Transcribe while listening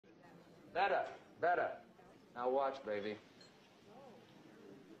Better, better. Now watch, baby.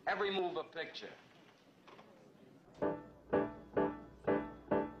 Every move a picture.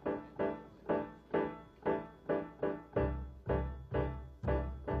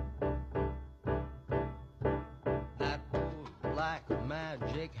 That old black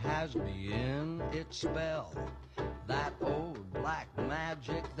magic has me in its spell. That old black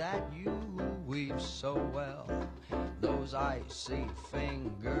magic that you weave so well. Those icy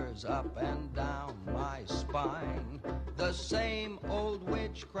fingers up and down my spine. The same old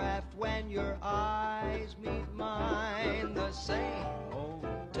witchcraft when your eyes meet mine. The same old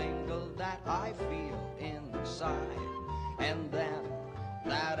tingle that I feel inside. And then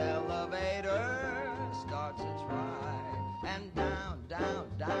that elevator starts its ride. And down, down,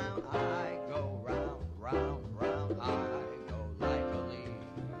 down I go, round, round, round I go like a leaf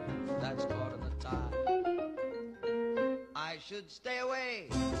that's caught in the tide. I should stay away,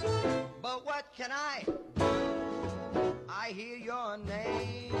 but what can I do? I hear your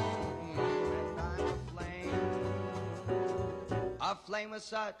name, and I'm a flame with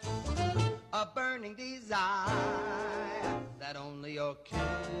such a burning desire that only your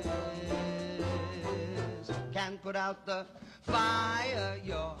kiss can put out the fire.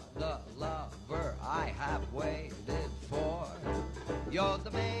 You're the lover I have waited for. You're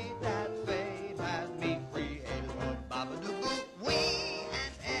the maid that fate has me created. Ba-ba-doo-boo, wee,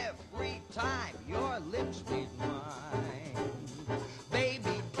 and every time your lips meet mine,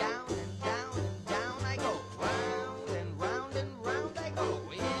 baby, down and down and down I go, round and round and round I go,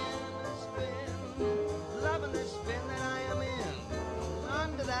 in a spin, loving the spin that I am in,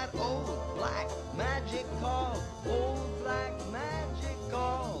 under that old black magic called, old black magic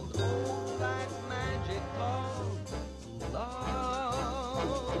called, old black magic called love,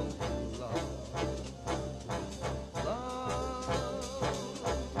 love.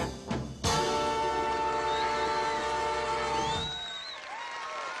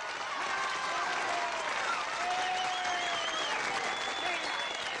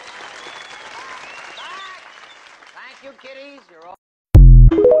 Thank you, kiddies. You're all